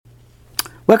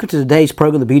Welcome to today's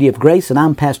program, The Beauty of Grace, and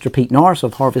I'm Pastor Pete Norris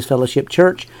of Harvest Fellowship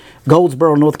Church,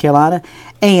 Goldsboro, North Carolina.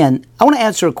 And I want to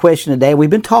answer a question today. We've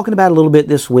been talking about it a little bit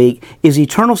this week. Is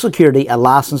eternal security a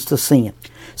license to sin?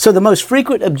 So the most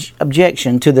frequent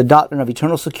objection to the doctrine of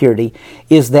eternal security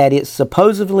is that it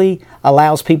supposedly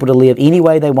allows people to live any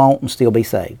way they want and still be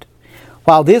saved.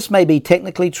 While this may be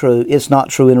technically true, it's not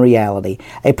true in reality.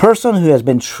 A person who has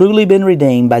truly been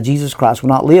redeemed by Jesus Christ will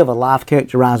not live a life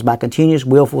characterized by continuous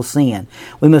willful sin.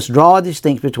 We must draw a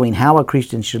distinction between how a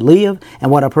Christian should live and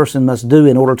what a person must do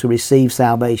in order to receive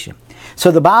salvation.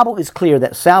 So the Bible is clear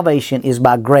that salvation is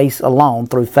by grace alone,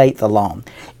 through faith alone,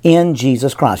 in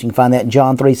Jesus Christ. You can find that in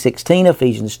John 3:16,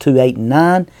 Ephesians 2:8 and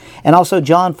 9, and also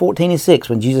John 14:6,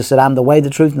 when Jesus said, I'm the way, the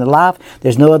truth, and the life.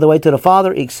 There's no other way to the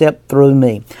Father except through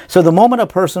me. So the moment a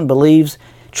person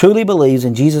truly believes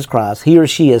in Jesus Christ, he or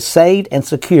she is saved and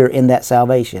secure in that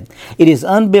salvation. It is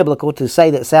unbiblical to say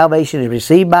that salvation is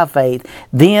received by faith,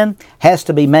 then has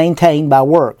to be maintained by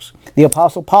works. The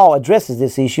Apostle Paul addresses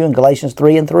this issue in Galatians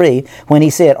 3:3 when he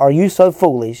said, Are you so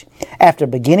foolish? After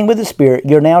beginning with the Spirit,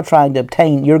 you're now trying to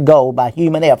obtain your goal by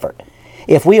human effort.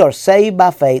 If we are saved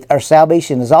by faith, our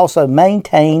salvation is also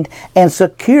maintained and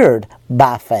secured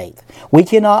by faith. We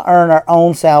cannot earn our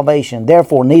own salvation.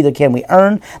 Therefore, neither can we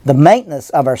earn the maintenance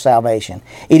of our salvation.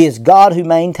 It is God who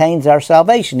maintains our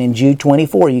salvation. In Jude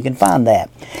 24, you can find that.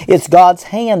 It's God's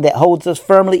hand that holds us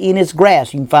firmly in His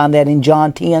grasp. You can find that in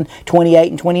John 10:28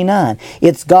 and 29.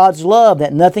 It's God's love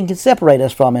that nothing can separate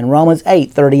us from in Romans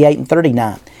 8:38 and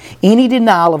 39. Any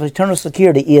denial of eternal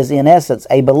security is, in essence,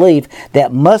 a belief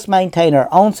that must maintain our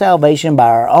own salvation by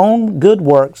our own good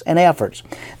works and efforts.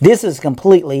 This is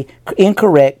completely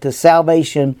incorrect to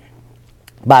salvation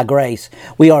by grace.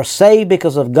 We are saved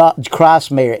because of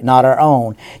Christ's merit, not our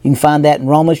own. You can find that in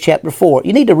Romans chapter 4.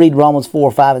 You need to read Romans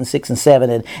 4, 5, and 6, and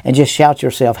 7 and just shout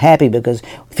yourself happy, because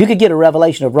if you could get a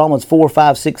revelation of Romans 4,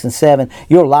 5, 6, and 7,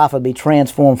 your life would be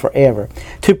transformed forever.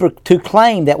 To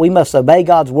claim that we must obey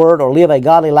God's word or live a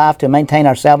godly life to maintain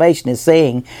our salvation is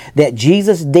saying that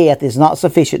Jesus' death is not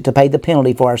sufficient to pay the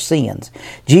penalty for our sins.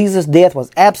 Jesus' death was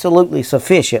absolutely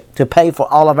sufficient to pay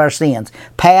for all of our sins,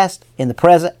 past, in the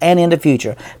present, and in the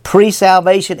future.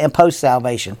 Pre-salvation and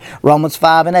post-salvation. Romans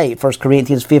 5 and 8, 1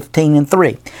 Corinthians 15 and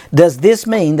 3. Does this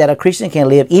mean that a Christian can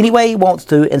live any way he wants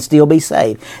to and still be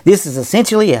saved? This is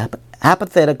essentially a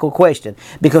hypothetical question,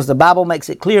 because the Bible makes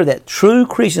it clear that true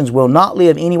Christians will not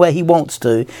live any way he wants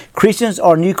to. Christians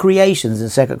are new creations in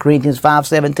 2 Corinthians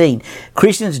 5:17.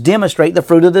 Christians demonstrate the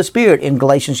fruit of the Spirit in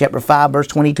Galatians chapter 5 verse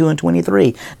 22 and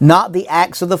 23, not the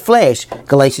acts of the flesh,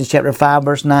 Galatians chapter 5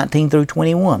 verse 19 through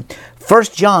 21. 1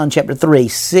 John chapter 3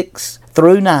 6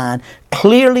 through 9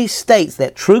 clearly states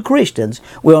that true Christians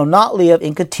will not live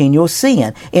in continual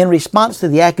sin. In response to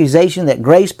the accusation that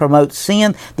grace promotes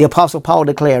sin, the Apostle Paul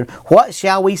declared, What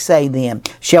shall we say then?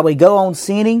 Shall we go on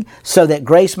sinning so that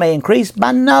grace may increase?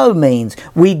 By no means.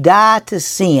 We die to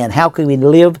sin. How can we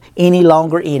live any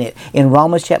longer in it? In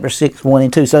Romans chapter 6, 1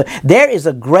 and 2. So there is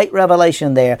a great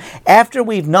revelation there. After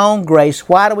we've known grace,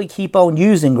 why do we keep on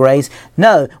using grace?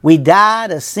 No, we die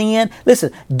to sin.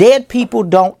 Listen, dead people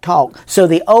don't talk. So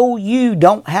the old you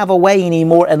don't have a way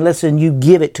anymore unless you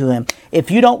give it to Him. If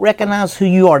you don't recognize who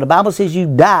you are, the Bible says you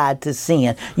died to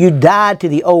sin. You died to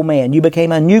the old man. You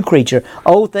became a new creature.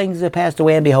 Old things have passed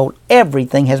away, and behold,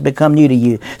 everything has become new to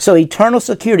you. So eternal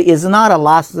security is not a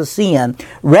license to sin.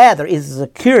 Rather, it is the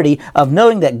security of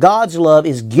knowing that God's love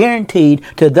is guaranteed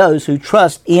to those who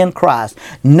trust in Christ.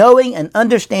 Knowing and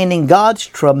understanding God's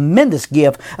tremendous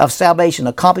gift of salvation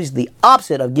accomplishes the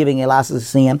opposite of giving a license to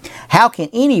sin. How can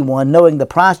anyone, knowing the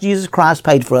price Jesus Christ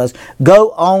paid for us,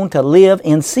 go on to live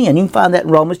in sin? You can find that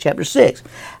in Romans chapter 6.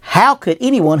 How could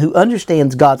anyone who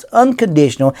understands God's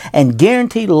unconditional and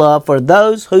guaranteed love for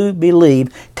those who believe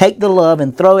take the love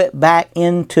and throw it back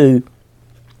into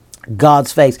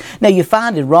God's face? Now you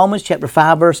find in Romans chapter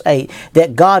 5 verse 8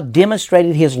 that God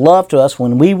demonstrated His love to us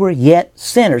when we were yet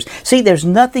sinners. See, there's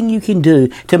nothing you can do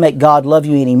to make God love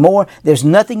you any more. There's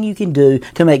nothing you can do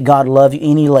to make God love you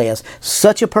any less.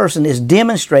 Such a person is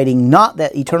demonstrating not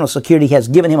that eternal security has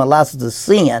given him a license to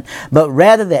sin, but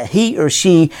rather that he or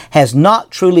she has not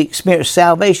truly experienced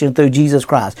salvation through Jesus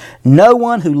Christ. No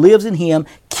one who lives in Him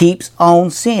keeps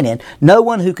on sinning. No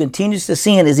one who continues to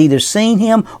sin has either seen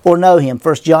Him or know Him.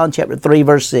 1 John chapter 3,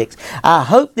 verse 6. I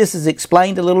hope this is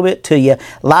explained a little bit to you.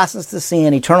 License to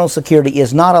sin, eternal security,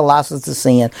 is not a license to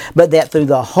sin, but that through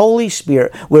the Holy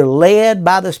Spirit, we're led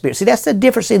by the Spirit. See, that's the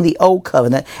difference in the Old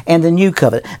Covenant and the New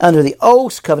Covenant. Under the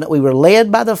Old Covenant, we were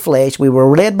led by the flesh. We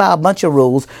were led by a bunch of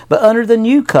rules. But under the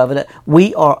New Covenant,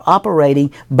 we are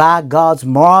operating by God's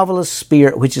marvelous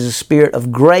Spirit, which is a Spirit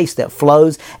of grace that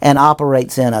flows and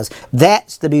operates in in us.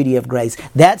 That's the beauty of grace.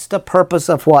 That's the purpose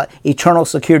of what eternal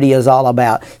security is all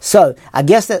about. So I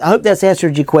hope that's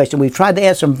answered your question. We've tried to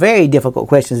answer some very difficult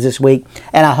questions this week,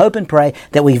 and I hope and pray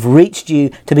that we've reached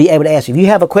you to be able to ask. If you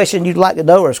have a question you'd like to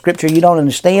know or a scripture you don't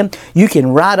understand, you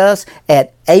can write us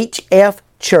at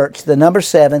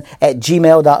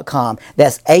hfchurch7@gmail.com.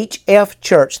 That's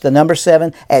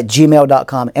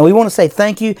hfchurch7@gmail.com. And we want to say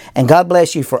thank you and God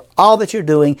bless you for all that you're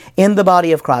doing in the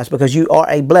body of Christ, because you are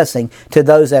a blessing to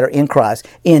those that are in Christ.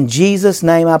 In Jesus'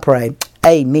 name I pray.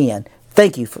 Amen.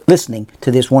 Thank you for listening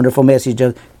to this wonderful message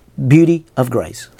of Beauty of Grace.